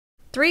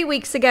3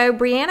 weeks ago,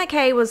 Brianna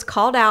K was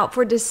called out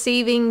for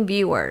deceiving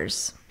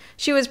viewers.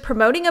 She was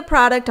promoting a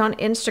product on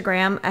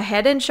Instagram, a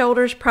Head &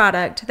 Shoulders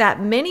product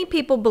that many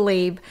people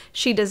believe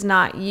she does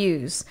not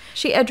use.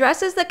 She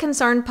addresses the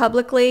concern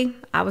publicly.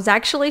 I was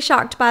actually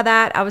shocked by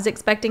that. I was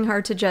expecting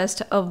her to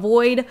just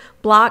avoid,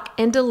 block,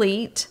 and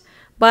delete.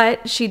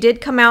 But she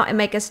did come out and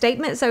make a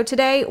statement, so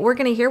today we're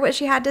going to hear what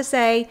she had to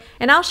say,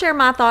 and I'll share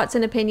my thoughts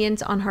and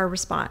opinions on her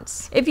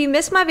response. If you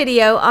missed my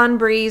video on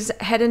Bri's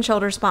Head &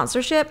 Shoulders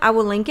sponsorship, I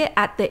will link it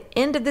at the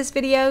end of this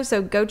video,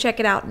 so go check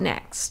it out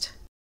next.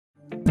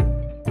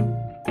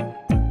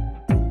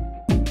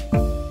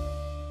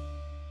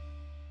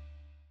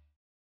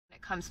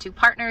 Comes to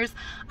partners,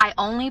 I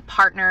only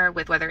partner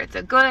with whether it's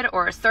a good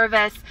or a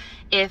service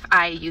if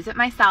I use it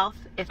myself,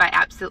 if I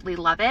absolutely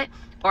love it,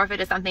 or if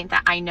it is something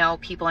that I know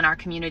people in our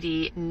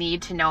community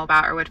need to know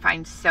about or would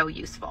find so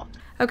useful.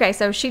 Okay,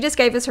 so she just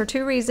gave us her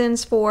 2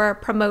 reasons for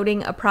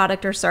promoting a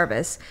product or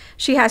service.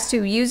 She has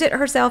to use it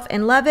herself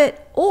and love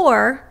it,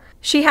 or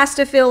she has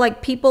to feel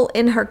like people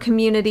in her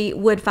community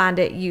would find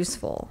it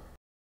useful.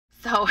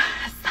 So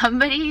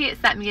somebody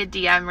sent me a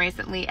DM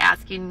recently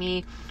asking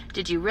me,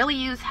 did you really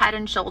use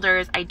Head &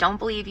 Shoulders? I don't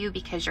believe you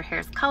because your hair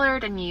is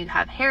colored and you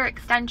have hair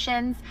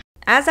extensions.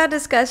 As I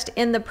discussed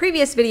in the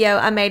previous video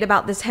I made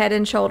about this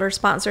Head & Shoulders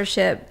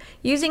sponsorship,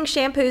 using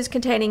shampoos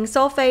containing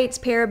sulfates,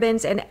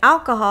 parabens, and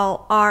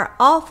alcohol are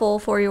awful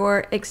for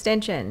your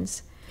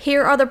extensions.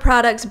 Here are the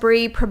products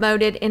Bri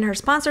promoted in her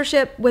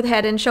sponsorship with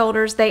Head &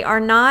 Shoulders. They are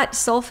not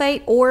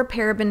sulfate or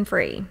paraben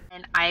free.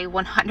 And I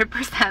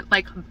 100%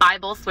 like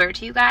Bible swear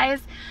to you guys,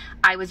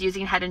 I was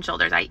using Head &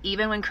 Shoulders.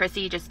 Even when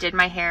Chrissy just did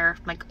my hair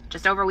like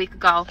just over a week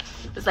ago,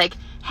 was like,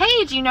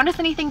 hey, do you notice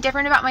anything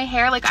different about my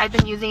hair? Like, I've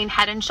been using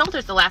Head &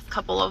 Shoulders the last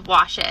couple of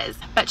washes.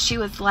 But she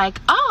was like,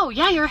 oh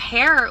yeah, your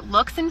hair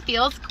looks and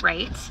feels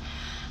great.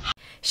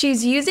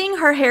 She's using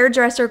her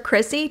hairdresser,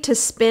 Chrissy, to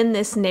spin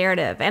this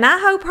narrative, and I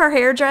hope her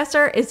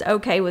hairdresser is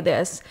okay with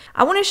this.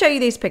 I want to show you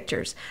these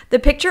pictures. The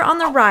picture on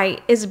the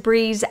right is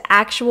Bri's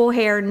actual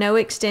hair, no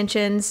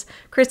extensions.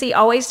 Chrissy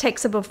always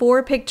takes a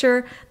before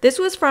picture. This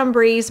was from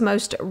Bri's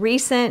most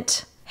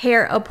recent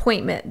hair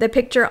appointment. The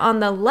picture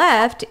on the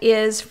left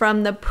is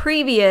from the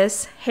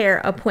previous hair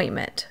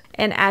appointment.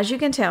 And as you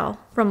can tell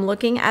from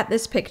looking at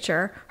this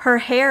picture, her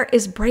hair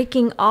is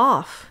breaking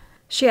off.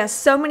 She has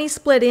so many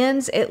split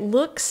ends, it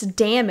looks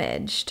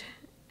damaged.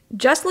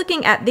 Just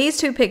looking at these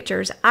 2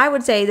 pictures, I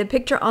would say the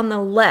picture on the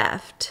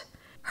left,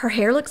 her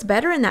hair looks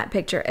better in that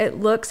picture.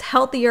 It looks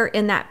healthier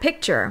in that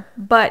picture,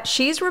 but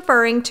she's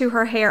referring to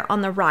her hair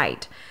on the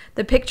right.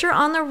 The picture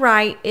on the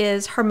right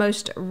is her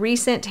most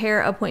recent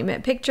hair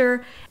appointment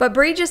picture, but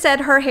Bri just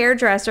said her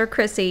hairdresser,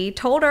 Chrissy,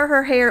 told her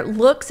her hair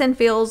looks and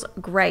feels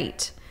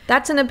great.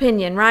 That's an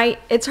opinion, right?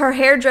 It's her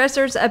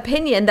hairdresser's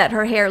opinion that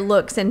her hair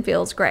looks and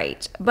feels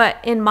great. But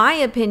in my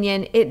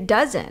opinion, it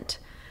doesn't.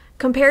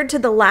 Compared to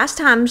the last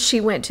time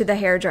she went to the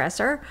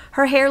hairdresser,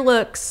 her hair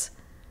looks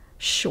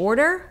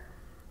shorter,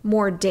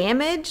 more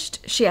damaged.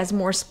 She has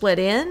more split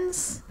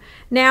ends.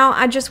 Now,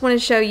 I just want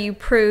to show you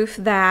proof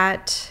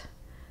that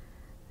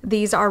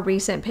these are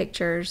recent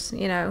pictures,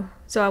 you know.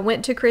 So I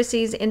went to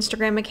Chrissy's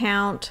Instagram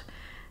account.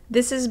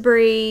 This is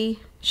Bri.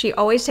 She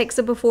always takes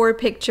a before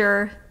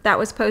picture that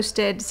was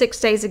posted 6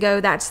 days ago.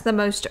 That's the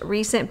most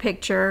recent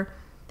picture.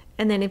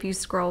 And then if you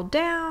scroll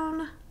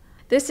down,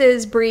 this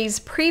is Bri's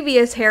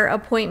previous hair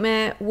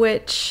appointment,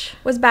 which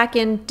was back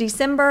in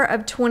December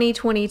of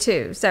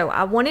 2022. So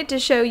I wanted to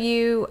show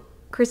you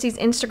Chrissy's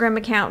Instagram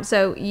account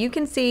so you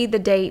can see the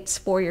dates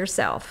for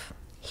yourself.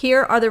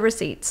 Here are the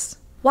receipts.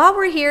 While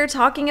we're here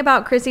talking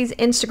about Chrissy's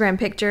Instagram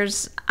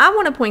pictures, I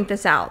want to point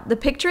this out. The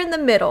picture in the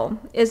middle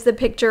is the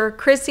picture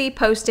Chrissy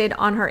posted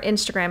on her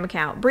Instagram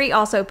account. Bri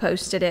also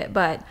posted it,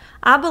 but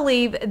I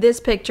believe this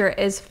picture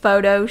is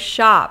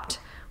photoshopped.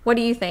 What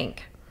do you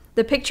think?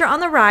 The picture on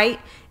the right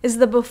is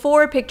the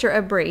before picture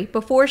of Bri,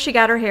 before she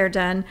got her hair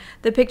done.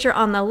 The picture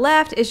on the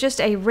left is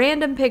just a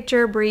random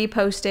picture Bri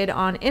posted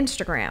on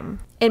Instagram.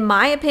 In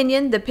my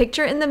opinion, the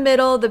picture in the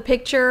middle, the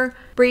picture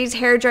Bri's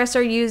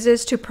hairdresser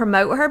uses to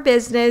promote her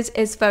business,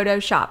 is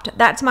photoshopped.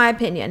 That's my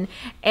opinion.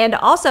 And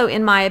also,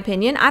 in my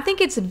opinion, I think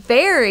it's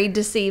very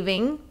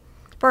deceiving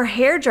for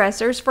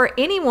hairdressers, for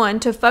anyone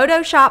to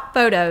Photoshop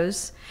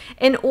photos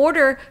in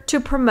order to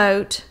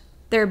promote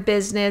their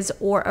business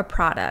or a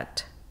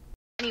product.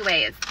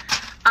 Anyways,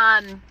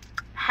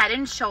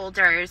 Head &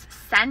 Shoulders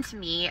sent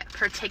me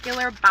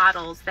particular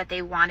bottles that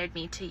they wanted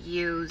me to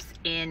use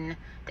in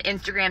the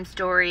Instagram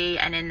story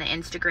and in the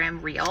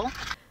Instagram reel.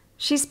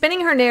 She's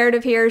spinning her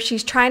narrative here.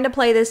 She's trying to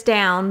play this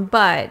down,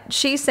 but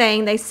she's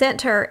saying they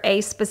sent her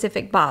a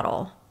specific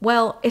bottle.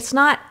 Well, it's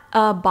not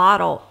a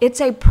bottle. It's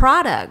a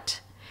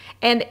product.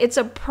 And it's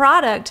a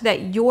product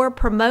that you're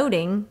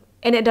promoting,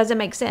 and it doesn't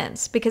make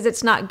sense because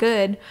it's not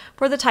good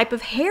for the type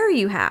of hair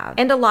you have.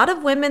 And a lot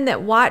of women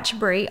that watch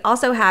Bri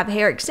also have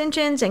hair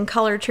extensions and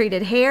color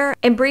treated hair,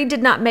 and Bri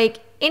did not make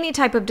any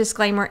type of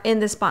disclaimer in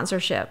the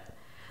sponsorship.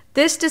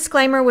 This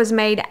disclaimer was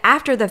made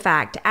after the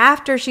fact,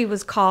 after she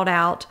was called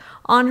out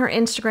on her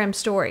Instagram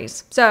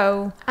stories.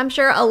 So I'm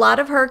sure a lot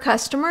of her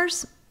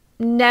customers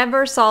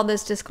never saw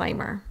this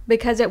disclaimer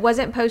because it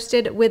wasn't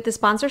posted with the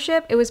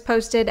sponsorship. It was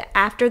posted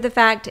after the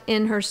fact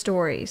in her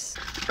stories.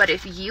 But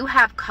if you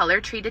have color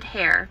treated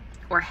hair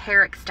or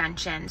hair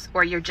extensions,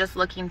 or you're just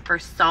looking for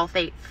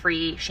sulfate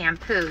free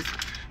shampoos,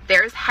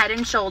 there's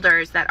Head &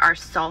 Shoulders that are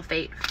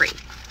sulfate free.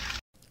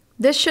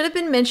 This should have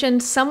been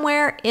mentioned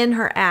somewhere in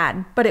her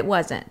ad, but it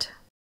wasn't.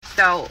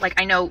 So like,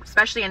 I know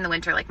especially in the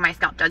winter, like my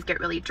scalp does get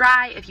really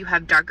dry if you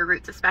have darker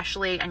roots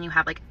especially, and you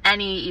have like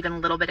any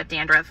even little bit of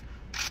dandruff.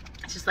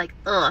 It's just like,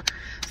 ugh.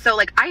 So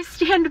like, I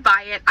stand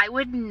by it. I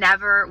would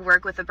never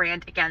work with a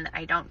brand again that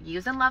I don't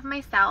use and love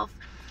myself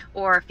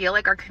or feel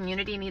like our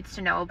community needs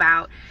to know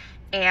about.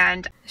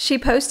 And she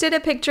posted a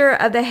picture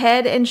of the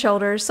Head &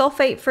 Shoulders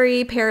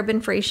sulfate-free,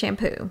 paraben-free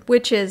shampoo,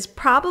 which is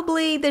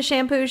probably the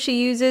shampoo she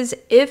uses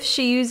if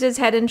she uses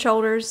Head &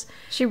 Shoulders.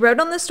 She wrote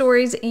on the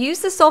stories,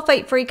 use the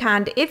sulfate-free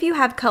kind if you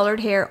have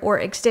colored hair or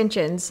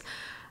extensions.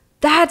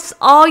 That's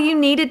all you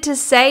needed to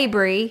say,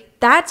 Brie.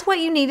 That's what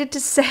you needed to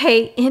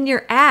say in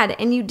your ad,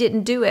 and you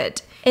didn't do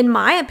it. In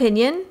my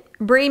opinion,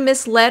 Brie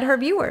misled her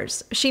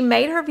viewers. She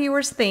made her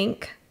viewers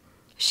think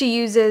she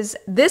uses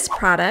this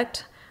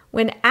product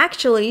when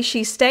actually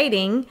she's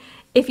stating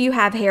if you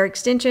have hair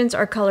extensions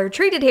or color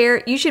treated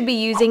hair, you should be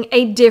using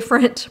a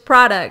different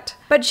product.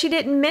 But she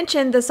didn't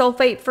mention the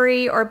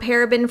sulfate-free or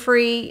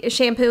paraben-free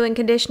shampoo and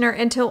conditioner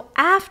until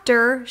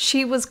after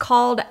she was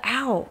called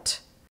out.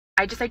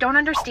 I don't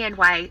understand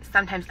why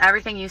sometimes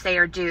everything you say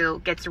or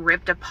do gets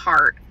ripped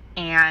apart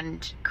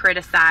and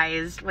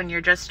criticized when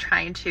you're just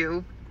trying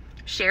to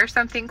share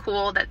something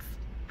cool that's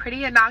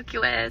pretty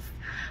innocuous.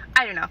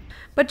 I don't know.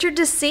 But you're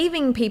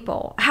deceiving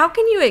people. How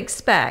can you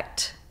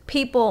expect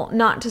people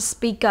not to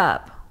speak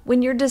up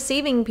when you're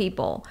deceiving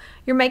people?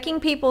 You're making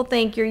people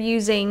think you're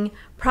using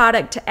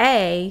product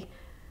A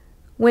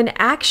when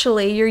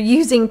actually you're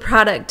using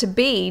product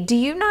B. Do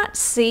you not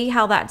see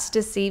how that's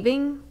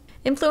deceiving?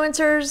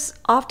 Influencers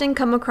often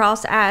come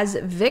across as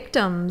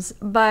victims,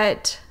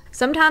 but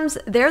sometimes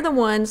they're the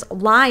ones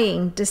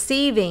lying,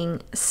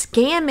 deceiving,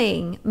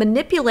 scamming,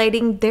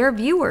 manipulating their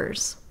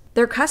viewers,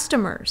 their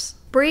customers.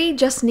 Brie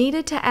just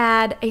needed to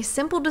add a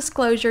simple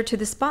disclosure to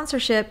the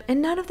sponsorship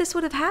and none of this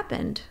would have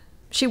happened.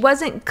 She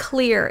wasn't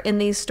clear in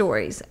these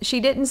stories.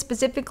 She didn't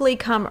specifically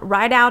come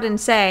right out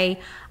and say,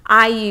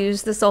 I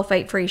use the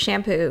sulfate-free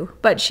shampoo,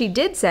 but she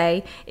did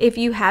say, if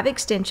you have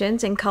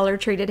extensions and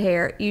color-treated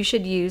hair, you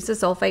should use the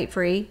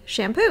sulfate-free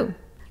shampoo.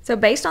 So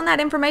based on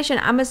that information,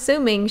 I'm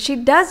assuming she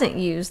doesn't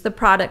use the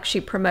product she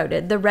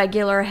promoted, the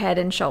regular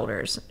Head &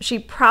 Shoulders. She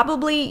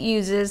probably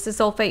uses the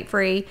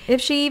sulfate-free,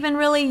 if she even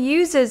really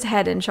uses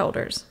Head &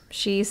 Shoulders.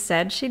 She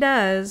said she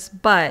does,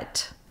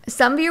 but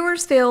some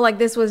viewers feel like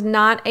this was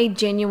not a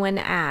genuine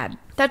ad.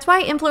 That's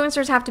why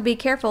influencers have to be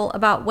careful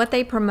about what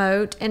they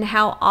promote and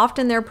how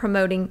often they're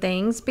promoting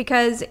things,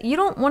 because you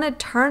don't want to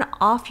turn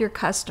off your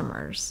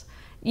customers.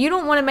 You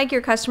don't want to make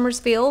your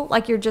customers feel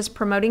like you're just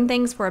promoting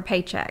things for a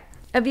paycheck.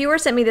 A viewer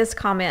sent me this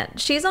comment.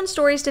 She's on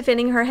stories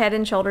defending her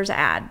Head & Shoulders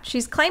ad.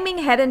 She's claiming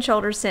Head &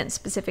 Shoulders sent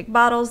specific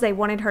bottles they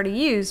wanted her to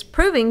use,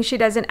 proving she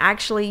doesn't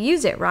actually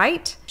use it,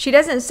 right? She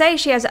doesn't say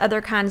she has other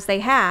kinds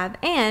they have,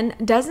 and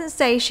doesn't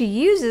say she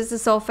uses the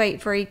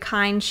sulfate-free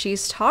kind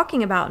she's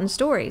talking about in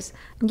stories.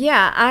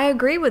 Yeah, I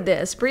agree with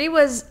this. Brie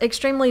was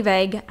extremely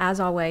vague, as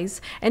always,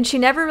 and she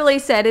never really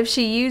said if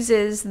she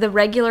uses the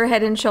regular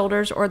Head &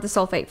 Shoulders or the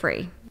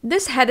sulfate-free.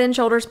 This Head &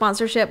 Shoulders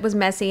sponsorship was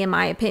messy in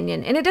my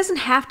opinion, and it doesn't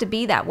have to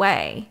be that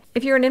way.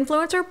 If you're an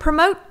influencer,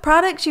 promote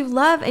products you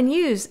love and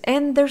use,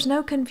 and there's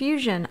no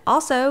confusion.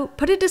 Also,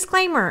 put a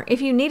disclaimer.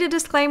 If you need a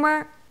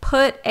disclaimer,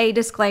 put a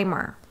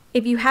disclaimer.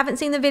 If you haven't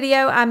seen the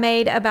video I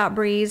made about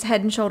Brie's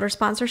Head & Shoulders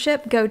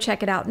sponsorship, go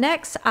check it out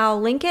next.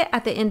 I'll link it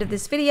at the end of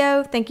this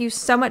video. Thank you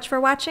so much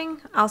for watching.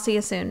 I'll see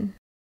you soon.